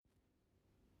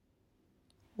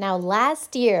Now,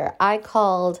 last year, I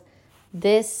called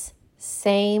this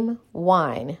same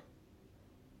wine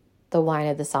the wine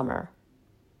of the summer.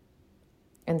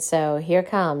 And so here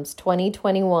comes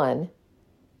 2021,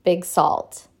 Big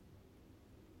Salt.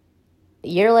 A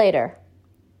year later,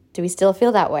 do we still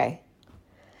feel that way?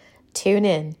 Tune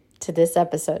in to this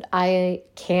episode. I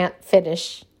can't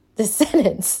finish this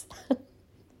sentence. That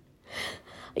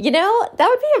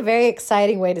would be a very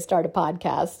exciting way to start a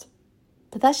podcast.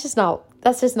 But that's just not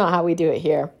how we do it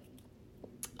here.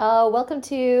 Welcome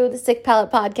to the Sick Palate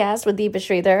Podcast with Deepa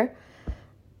Sridhar.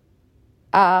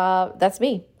 That's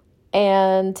me.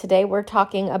 And today we're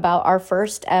talking about our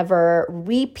first ever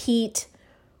repeat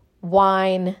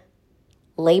wine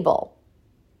label.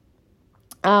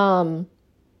 We're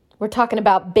talking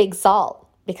about Big Salt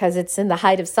because it's in the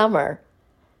height of summer.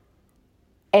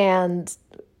 And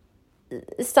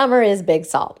summer is Big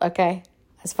Salt, okay?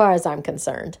 As far as I'm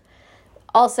concerned.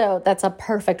 Also, that's a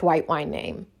perfect white wine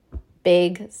name.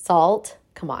 Big Salt.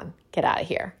 Come on, get out of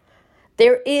here.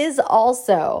 There is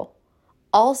also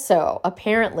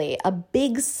apparently a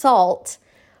Big Salt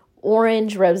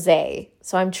orange rosé.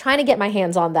 So I'm trying to get my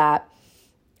hands on that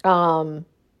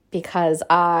because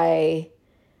I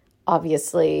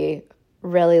obviously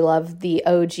really love the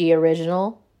OG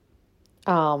original.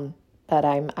 But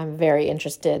I'm very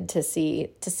interested to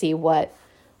see what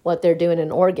they're doing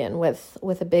in Oregon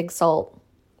with a Big Salt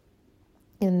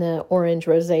in the orange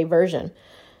rosé version.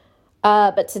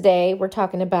 But today we're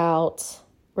talking about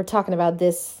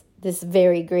this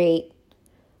very great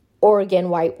Oregon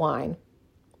white wine.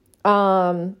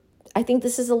 I think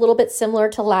this is a little bit similar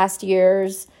to last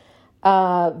year's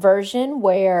version,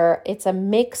 where it's a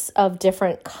mix of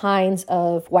different kinds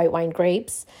of white wine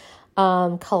grapes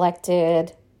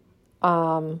collected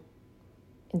in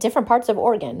different parts of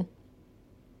Oregon.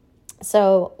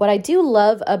 So what I do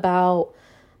love about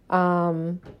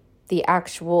the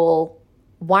actual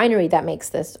winery that makes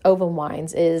this, Ovum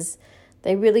Wines, is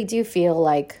they really do feel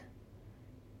like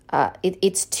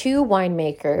it's two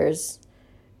winemakers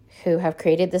who have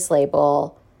created this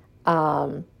label,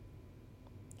 and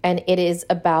it is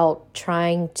about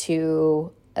trying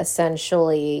to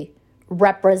essentially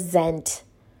represent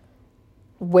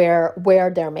where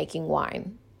they're making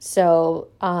wine. So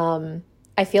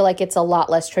I feel like it's a lot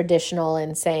less traditional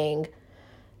in saying,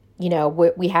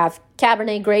 we have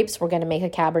Cabernet grapes, we're going to make a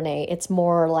Cabernet. It's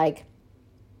more like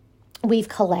we've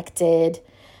collected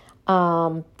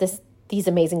these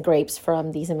amazing grapes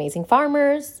from these amazing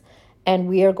farmers, and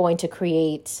we are going to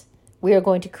create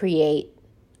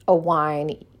a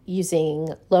wine using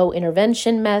low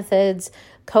intervention methods,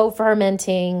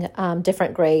 co-fermenting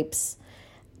different grapes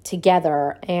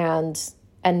together and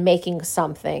making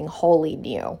something wholly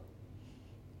new.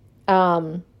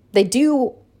 They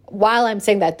do, while I'm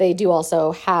saying that, they do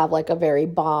also have like a very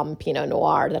bomb Pinot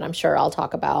Noir that I'm sure I'll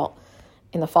talk about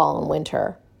in the fall and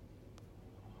winter.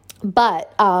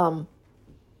 But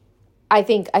I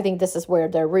think this is where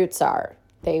their roots are.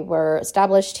 They were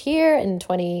established here in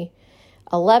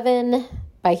 2011.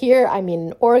 By here, I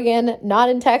mean Oregon, not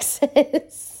in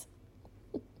Texas.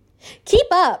 Keep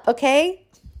up, okay?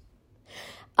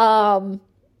 And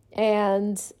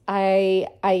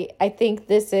I think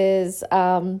this is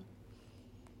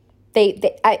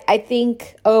I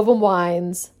think Ovum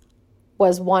Wines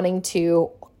was wanting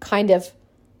to kind of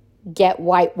get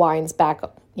white wines back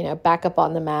up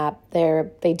on the map.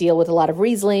 They deal with a lot of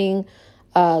Riesling,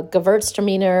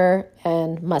 Gewürztraminer,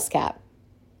 and Muscat.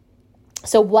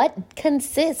 So what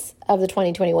consists of the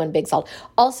 2021 Big Salt?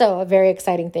 Also, a very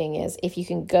exciting thing is if you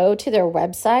can go to their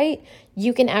website,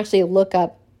 you can actually look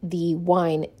up the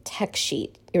wine tech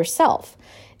sheet yourself.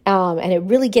 And it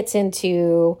really gets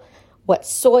into what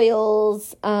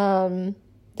soils the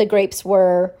grapes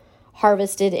were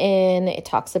harvested in. It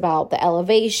talks about the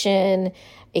elevation.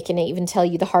 It can even tell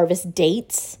you the harvest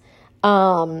dates.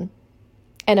 And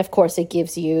of course, it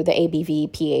gives you the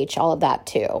ABV, pH, all of that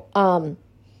too.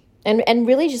 And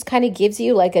really just kind of gives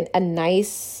you like a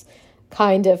nice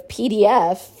kind of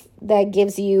PDF that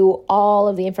gives you all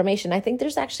of the information. I think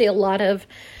there's actually a lot of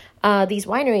these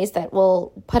wineries that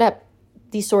will put up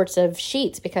these sorts of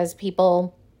sheets because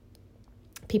people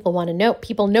want to know.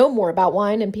 People know more about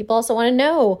wine, and people also want to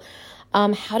know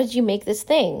how did you make this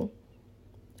thing.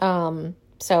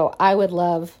 So I would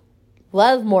love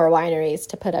more wineries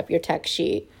to put up your tech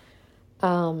sheet.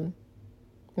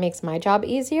 Makes my job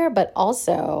easier, but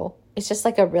also it's just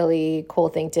like a really cool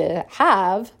thing to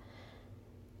have,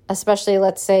 especially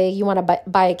let's say you want to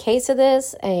buy a case of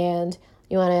this and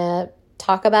you want to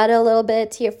talk about it a little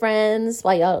bit to your friends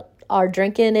while you are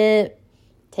drinking it,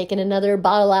 taking another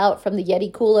bottle out from the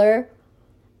Yeti cooler.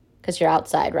 because you're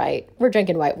outside, right? We're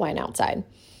drinking white wine outside.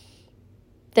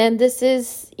 Then this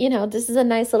is a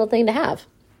nice little thing to have.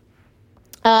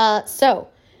 So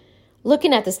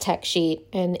looking at this tech sheet,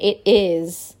 and it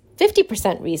is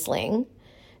 50% Riesling,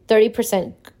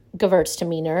 30%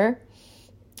 Gewürztraminer,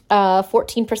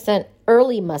 14%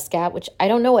 early Muscat, which I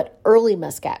don't know what early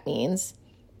Muscat means,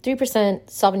 3%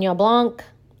 Sauvignon Blanc,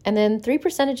 and then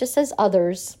 3% it just says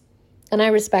others. And I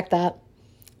respect that.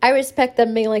 I respect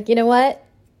them being like, you know what?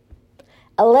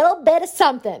 A little bit of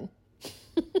something.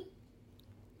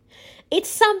 It's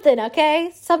something,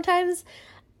 okay? Sometimes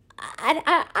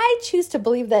I choose to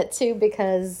believe that too,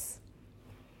 because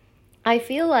I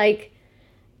feel like,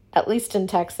 at least in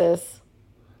Texas,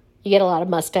 you get a lot of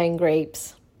Mustang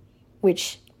grapes,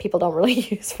 which people don't really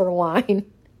use for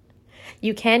wine.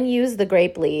 You can use the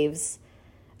grape leaves.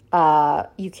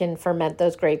 You can ferment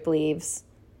those grape leaves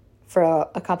for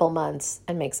a couple months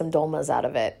and make some dolmas out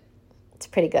of it. It's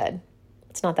pretty good.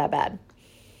 It's not that bad.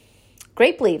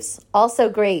 Grape leaves, also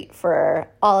great for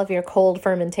all of your cold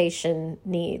fermentation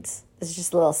needs. This is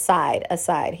just a little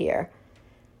aside here.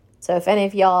 So if any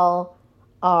of y'all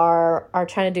are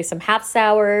trying to do some half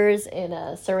sours in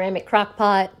a ceramic crock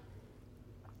pot,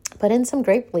 put in some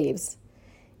grape leaves.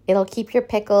 It'll keep your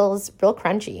pickles real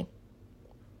crunchy.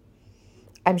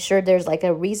 I'm sure there's like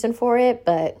a reason for it,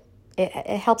 but it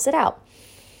helps it out.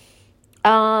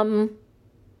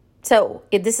 So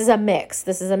this is a mix.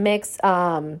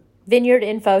 Vineyard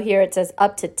info here, it says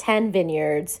up to 10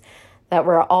 vineyards that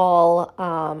were all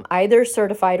either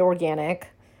certified organic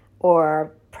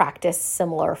or practice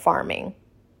similar farming.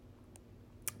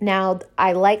 Now,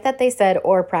 I like that they said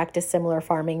or practice similar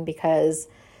farming, because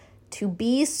to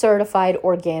be certified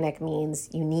organic means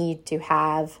you need to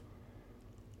have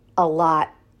a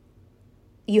lot.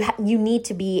 You need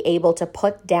to be able to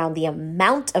put down the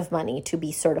amount of money to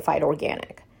be certified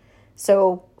organic.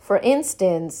 So, for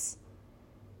instance,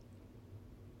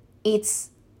 it's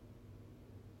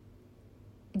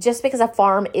just because a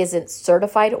farm isn't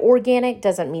certified organic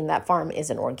doesn't mean that farm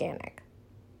isn't organic.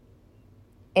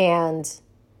 And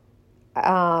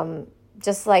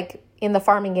just like in the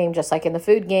farming game, just like in the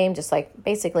food game, just like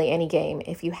basically any game,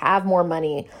 if you have more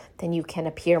money, then you can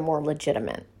appear more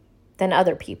legitimate than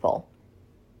other people.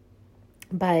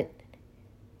 But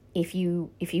if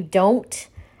you don't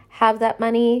have that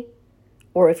money,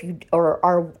 or if you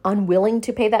are unwilling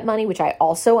to pay that money, which I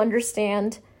also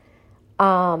understand,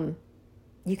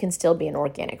 you can still be an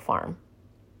organic farm.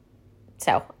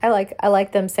 So I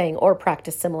like them saying or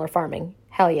practice similar farming.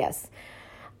 Hell yes.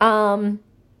 In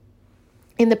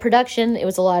the production, it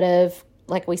was a lot of,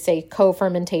 like we say,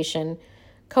 co-fermentation.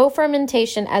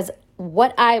 Co-fermentation, as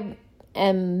what I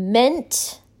am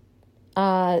meant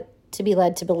to be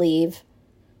led to believe,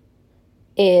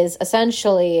 is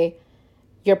essentially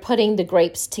you're putting the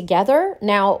grapes together.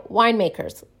 Now,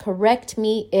 winemakers, correct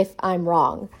me if I'm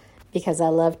wrong, because I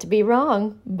love to be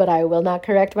wrong, but I will not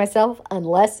correct myself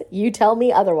unless you tell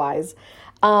me otherwise.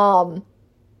 But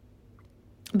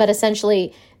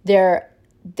essentially, they're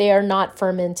not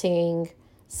fermenting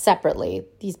separately.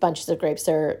 These bunches of grapes,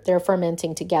 they're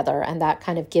fermenting together, and that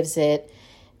kind of gives it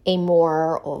a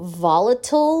more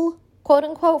volatile, quote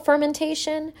unquote,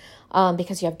 fermentation,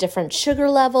 because you have different sugar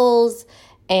levels,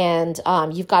 and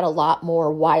you've got a lot more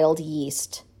wild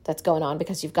yeast that's going on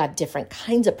because you've got different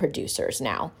kinds of producers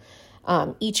now.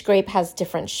 Each grape has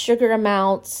different sugar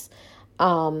amounts,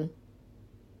 and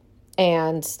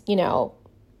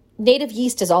native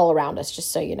yeast is all around us.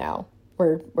 Just so you know,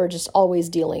 we're just always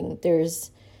dealing. There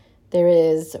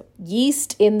is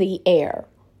yeast in the air,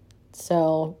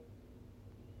 so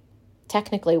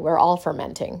technically we're all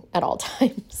fermenting at all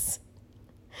times.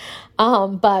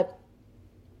 But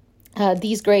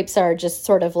these grapes are just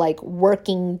sort of like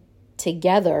working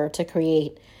together to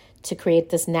create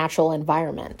this natural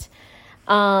environment.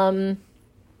 The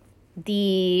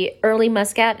early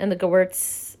Muscat and the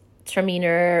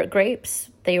Gewürztraminer grapes,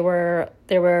 they were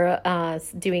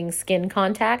doing skin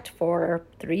contact for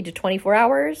 3 to 24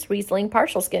 hours. Riesling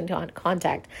partial skin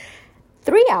contact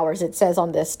 3 hours, it says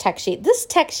on this tech sheet. This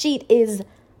tech sheet is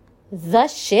the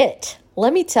shit,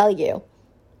 let me tell you.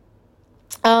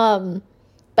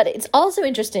 But it's also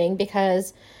interesting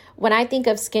because when I think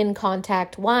of skin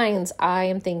contact wines, I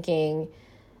am thinking,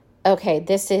 okay,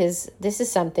 this is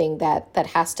something that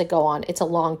has to go on. It's a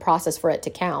long process for it to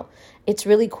count. It's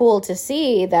really cool to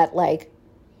see that, like,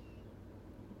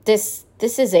 this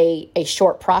is a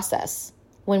short process.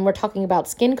 When we're talking about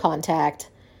skin contact,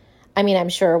 I mean, I'm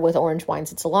sure with orange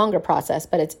wines it's a longer process,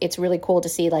 but it's really cool to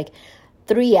see, like,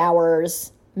 3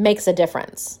 hours makes a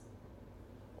difference.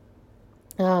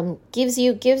 Gives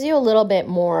you a little bit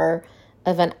more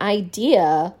of an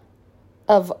idea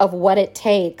of what it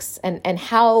takes and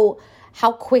how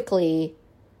quickly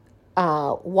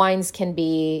wines can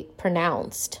be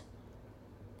pronounced.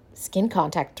 Skin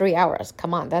contact, 3 hours.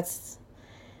 Come on, that's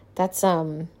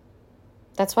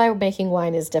why making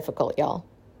wine is difficult, y'all.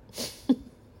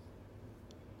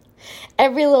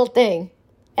 Every little thing,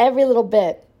 every little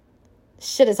bit,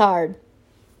 shit is hard.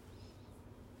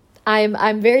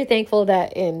 I'm very thankful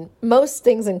that in most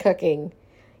things in cooking,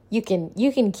 you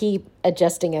can keep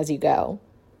adjusting as you go.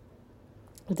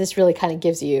 This really kind of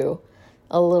gives you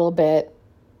a little bit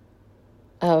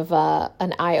of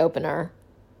an eye opener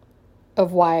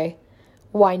of why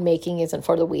winemaking isn't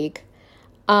for the weak.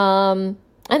 And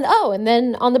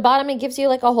then on the bottom, it gives you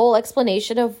like a whole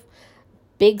explanation of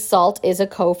big salt is a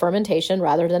co-fermentation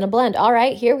rather than a blend. All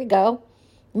right, here we go.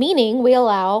 Meaning we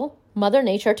allow Mother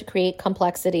Nature to create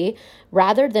complexity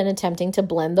rather than attempting to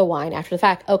blend the wine after the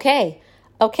fact. Okay,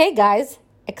 guys,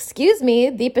 excuse me.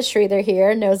 Deepa Sridhar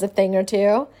here knows a thing or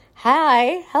two.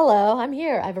 Hi, hello, I'm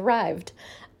here. I've arrived.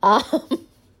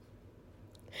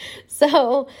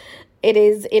 So it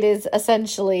is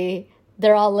essentially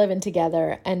they're all living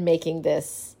together and making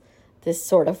this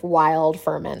sort of wild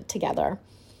ferment together.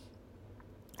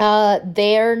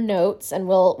 Their notes, and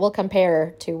we'll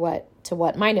compare to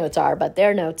what my notes are, but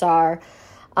their notes are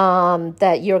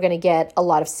that you're going to get a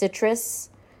lot of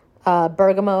citrus,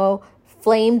 bergamot,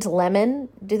 flamed lemon.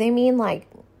 Do they mean like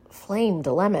flamed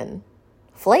lemon?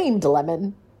 Flamed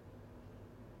lemon?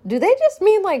 Do they just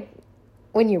mean like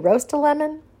when you roast a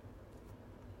lemon?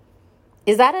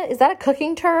 Is that a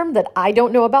cooking term that I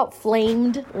don't know about?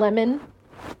 Flamed lemon?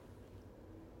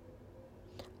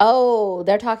 Oh,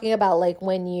 they're talking about like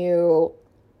when you're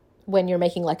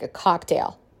making like a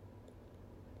cocktail.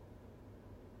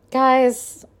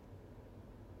 Guys,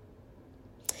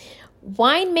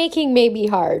 winemaking may be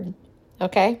hard,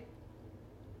 okay?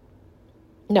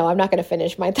 No, I'm not going to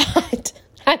finish my thought.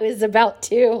 I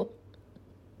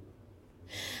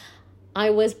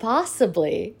was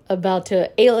possibly about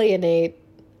to alienate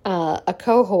a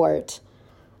cohort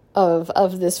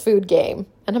of this food game,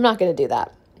 and I'm not going to do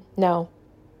that. No,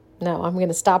 I'm going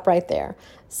to stop right there.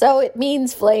 So it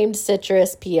means flamed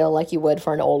citrus peel like you would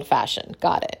for an old fashioned.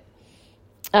 Got it.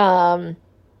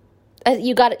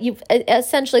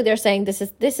 Essentially they're saying this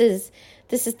is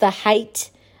the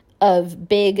height of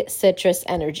big citrus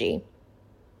energy.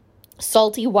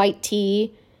 Salty white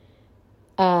tea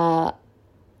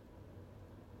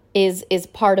is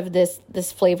part of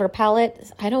this flavor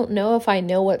palette. I don't know if I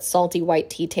know what salty white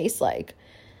tea tastes like.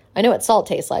 I know what salt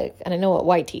tastes like, and I know what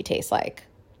white tea tastes like.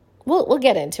 We'll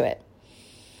get into it.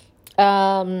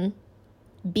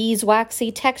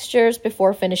 Beeswaxy textures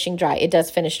before finishing dry. It does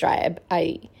finish dry.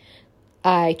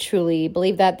 I truly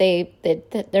believe that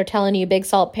they're telling you big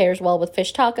salt pairs well with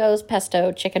fish tacos,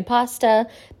 pesto, chicken pasta,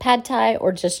 pad thai,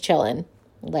 or just chillin'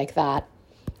 like that.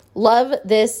 Love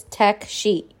this tech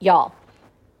sheet, y'all.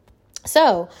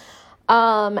 So,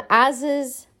 as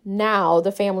is now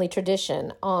the family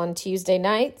tradition on Tuesday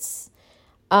nights,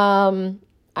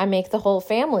 I make the whole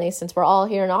family, since we're all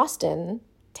here in Austin,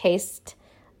 taste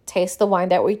the wine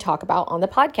that we talk about on the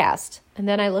podcast. And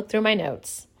then I look through my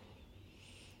notes.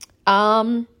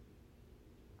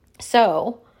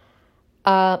 So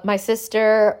my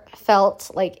sister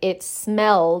felt like it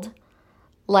smelled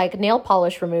like nail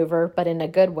polish remover, but in a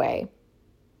good way.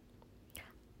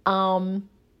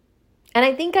 And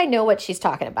I think I know what she's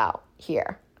talking about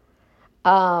here.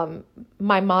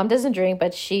 My mom doesn't drink,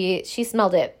 but she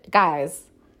smelled it. Guys,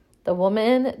 the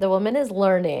woman is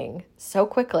learning so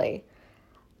quickly.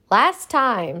 Last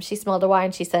time she smelled a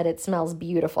wine, she said it smells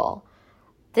beautiful.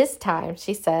 This time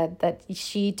she said that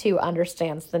she too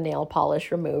understands the nail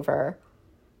polish remover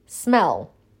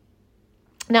smell.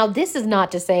 Now, this is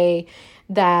not to say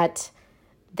that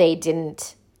they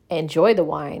didn't enjoy the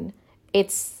wine.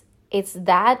 It's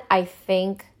that I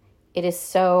think it is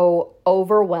so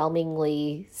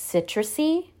overwhelmingly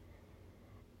citrusy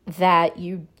that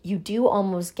you do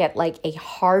almost get like a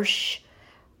harsh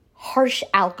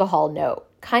alcohol note.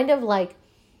 Kind of like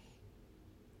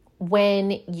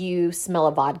when you smell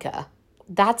a vodka.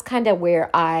 That's kind of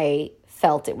where I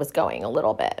felt it was going a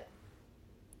little bit.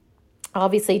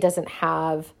 Obviously, it doesn't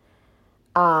have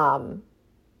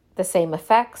the same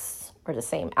effects or the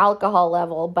same alcohol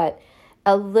level, but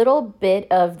a little bit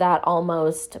of that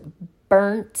almost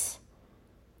burnt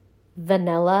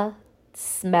vanilla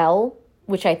smell,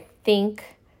 which I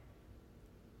think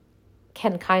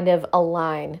can kind of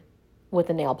align with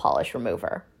a nail polish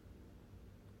remover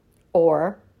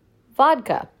or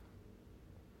vodka.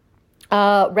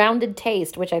 Rounded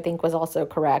taste, which I think was also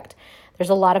correct. There's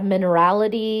a lot of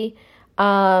minerality.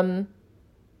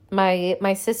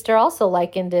 my sister also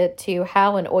likened it to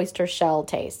how an oyster shell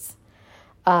tastes.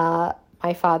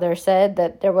 My father said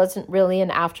that there wasn't really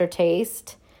an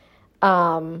aftertaste,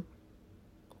 but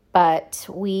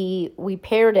we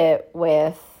paired it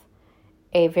with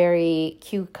a very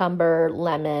cucumber,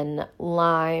 lemon,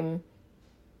 lime,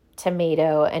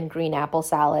 tomato, and green apple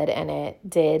salad, and it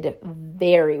did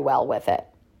very well with it.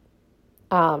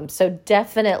 So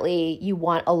definitely you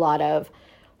want a lot of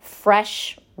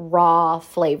fresh, raw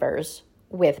flavors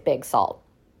with Big Salt.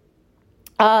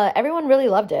 Everyone really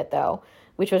loved it though,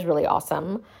 which was really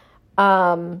awesome.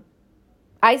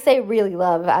 I say really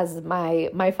love, as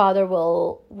my father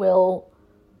will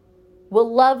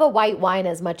love a white wine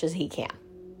as much as he can.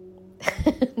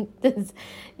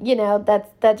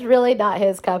 That's really not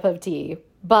his cup of tea,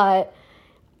 but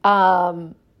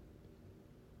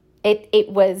it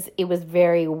was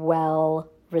very well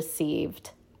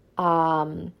received.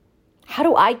 How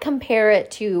do I compare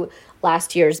it to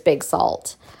last year's Big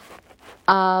Salt?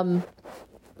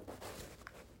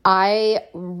 I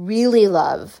really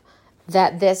love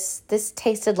that this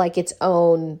tasted like its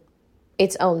own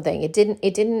thing. It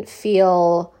didn't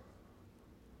feel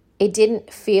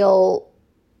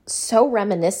so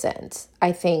reminiscent,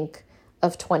 I think,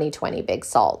 of 2020 Big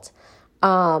Salt.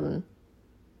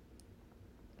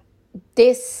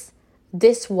 This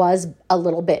was a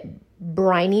little bit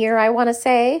brinier, I want to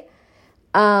say.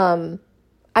 I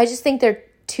just think they're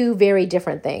two very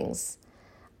different things.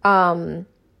 I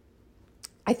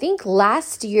think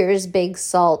last year's Big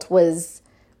Salt was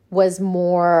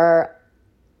more,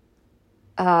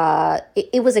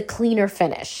 it was a cleaner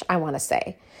finish, I want to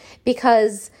say,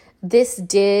 because this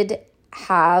did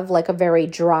have like a very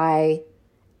dry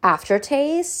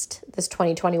aftertaste, this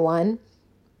 2021.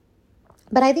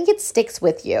 But I think it sticks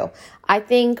with you. I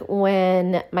think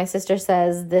when my sister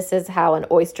says this is how an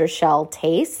oyster shell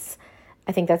tastes,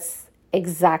 I think that's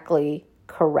exactly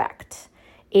correct.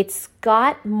 It's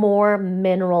got more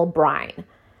mineral brine.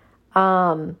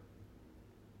 And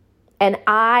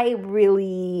I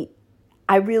really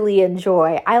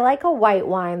enjoy, I like a white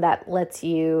wine that lets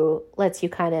you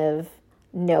kind of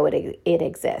know it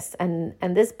exists. And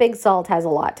this Big Salt has a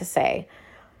lot to say.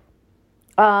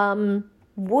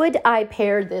 Would I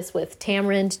pair this with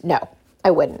tamarind? No,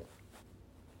 I wouldn't.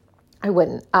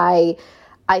 I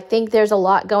think there's a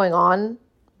lot going on,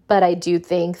 but I do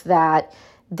think that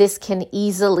this can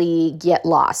easily get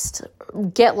lost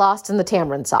in the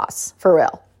tamarind sauce, for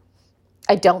real.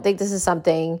 I don't think this is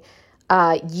something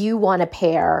you want to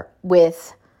pair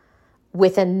with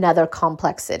another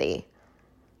complexity.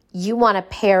 You want to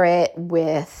pair it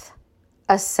with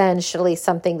essentially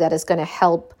something that is going to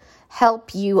help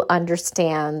you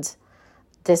understand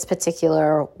this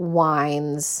particular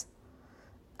wine's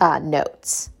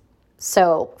notes.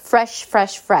 So fresh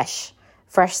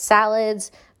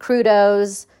salads,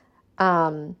 crudos.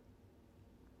 I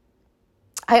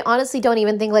honestly don't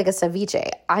even think like a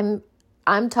ceviche.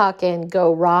 I'm talking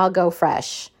go raw, go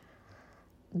fresh.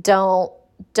 Don't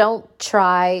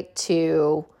try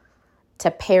to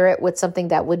pair it with something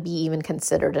that would be even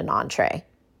considered an entree.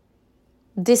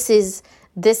 This is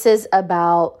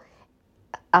about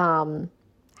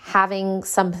having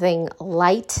something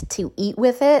light to eat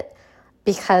with it,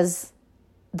 because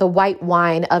the white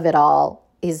wine of it all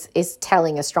is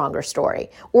telling a stronger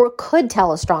story, or could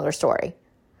tell a stronger story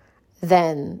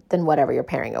than whatever you're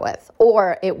pairing it with.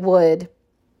 Or it would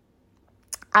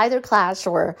either clash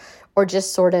or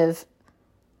just sort of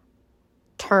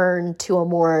turn to a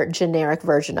more generic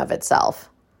version of itself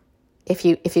if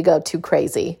you go too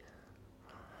crazy.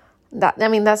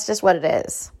 That's just what it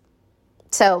is.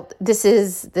 So this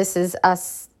is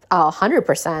us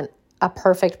 100% a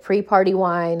perfect pre-party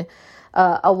wine,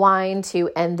 a wine to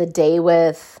end the day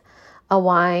with, a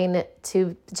wine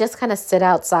to just kind of sit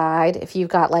outside. If you've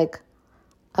got like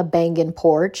a banging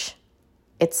porch,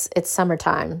 it's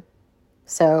summertime.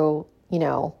 So,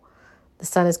 the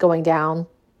sun is going down.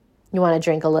 You want to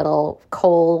drink a little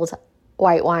cold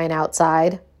white wine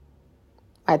outside.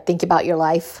 I think about your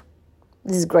life.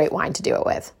 This is great wine to do it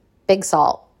with. Big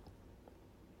Salt.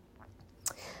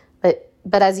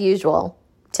 But as usual,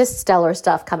 just stellar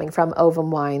stuff coming from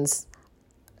Ovum Wines.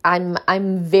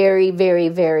 I'm very, very,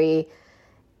 very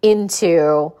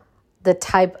into the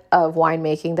type of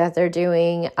winemaking that they're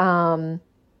doing. I'm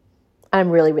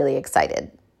really, really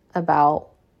excited about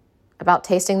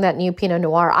tasting that new Pinot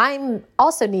Noir. I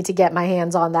also need to get my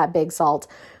hands on that Big Salt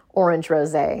Orange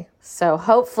Rosé. So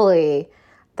hopefully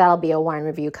that'll be a wine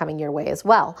review coming your way as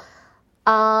well.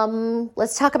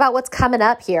 Let's talk about what's coming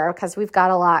up here, because we've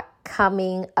got a lot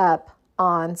coming up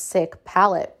on Sick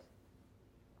Palate.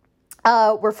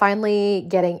 We're finally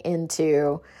getting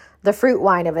into the fruit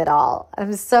wine of it all.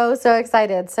 I'm so, so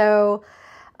excited. So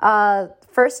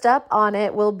first up on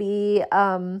it will be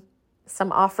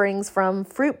some offerings from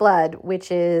Fruit Blood,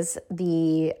 which is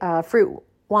the fruit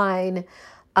wine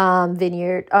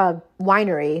winery.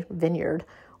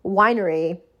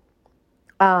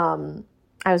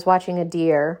 I was watching a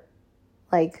deer,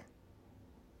 like,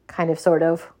 kind of sort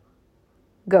of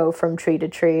go from tree to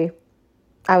tree.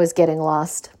 I was getting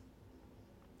lost.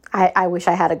 I wish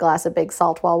I had a glass of big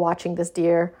salt while watching this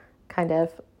deer kind of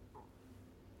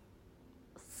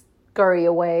scurry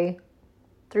away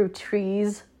through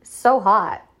trees. So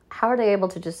hot. How are they able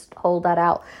to just hold that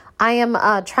out? I am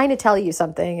trying to tell you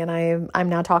something, and I'm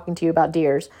now talking to you about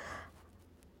deers.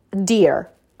 Deer.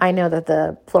 I know that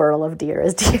the plural of deer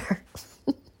is deer.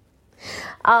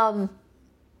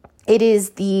 It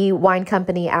is the wine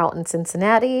company out in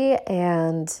Cincinnati,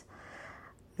 and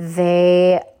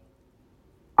they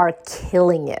are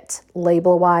killing it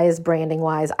label-wise,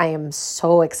 branding-wise. I am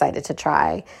so excited to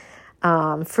try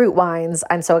fruit wines.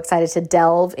 I'm so excited to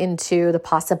delve into the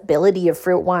possibility of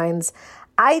fruit wines.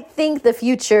 I think the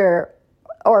future,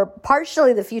 or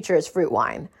partially the future, is fruit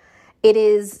wine. It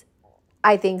is,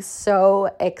 I think,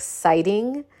 so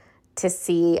exciting to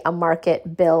see a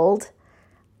market build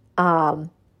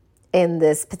in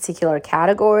this particular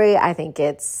category. I think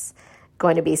it's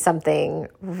going to be something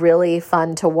really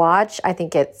fun to watch. I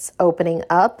think it's opening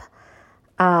up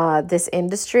this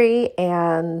industry,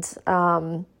 and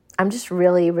I'm just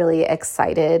really, really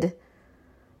excited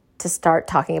to start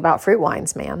talking about fruit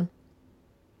wines, man.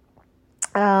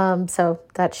 So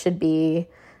that should be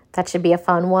a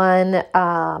fun one.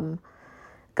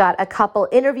 Got a couple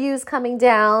interviews coming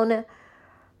down.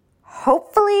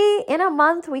 Hopefully in a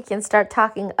month we can start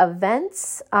talking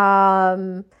events.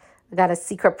 Got a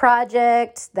secret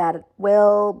project that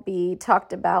will be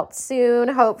talked about soon.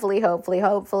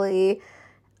 Hopefully.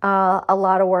 A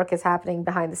lot of work is happening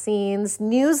behind the scenes.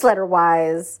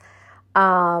 Newsletter-wise,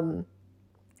 I've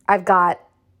got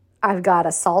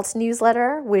a salt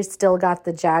newsletter. We've still got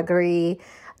the Jaggery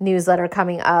newsletter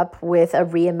coming up with a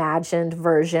reimagined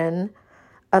version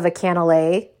of a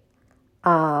Canelé,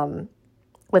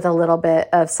 with a little bit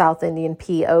of South Indian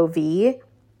POV.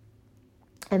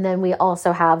 And then we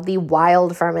also have the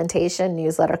Wild Fermentation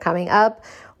newsletter coming up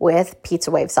with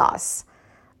Pizza Wave sauce.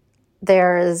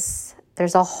 There's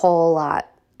a whole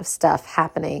lot of stuff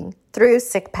happening through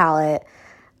Sick Palate.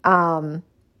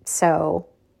 So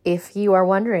if you are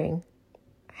wondering,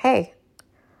 hey,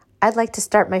 I'd like to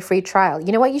start my free trial.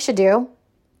 You know what you should do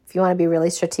if you want to be really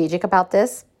strategic about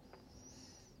this?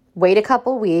 Wait a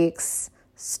couple weeks,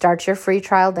 start your free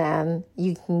trial then.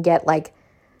 You can get like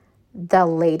the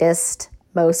latest,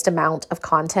 most amount of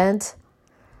content.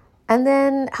 And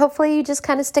then hopefully you just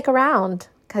kind of stick around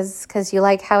because you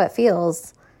like how it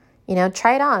feels. You know,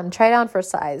 try it on for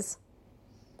size.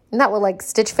 Isn't that what like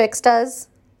Stitch Fix does?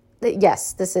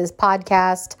 Yes, this is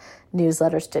podcast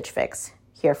newsletter Stitch Fix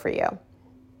here for you.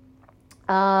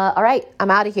 All right,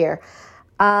 I'm out of here.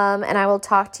 And I will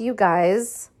talk to you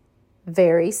guys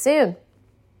very soon.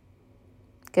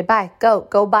 Goodbye.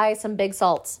 Go buy some big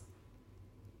salts.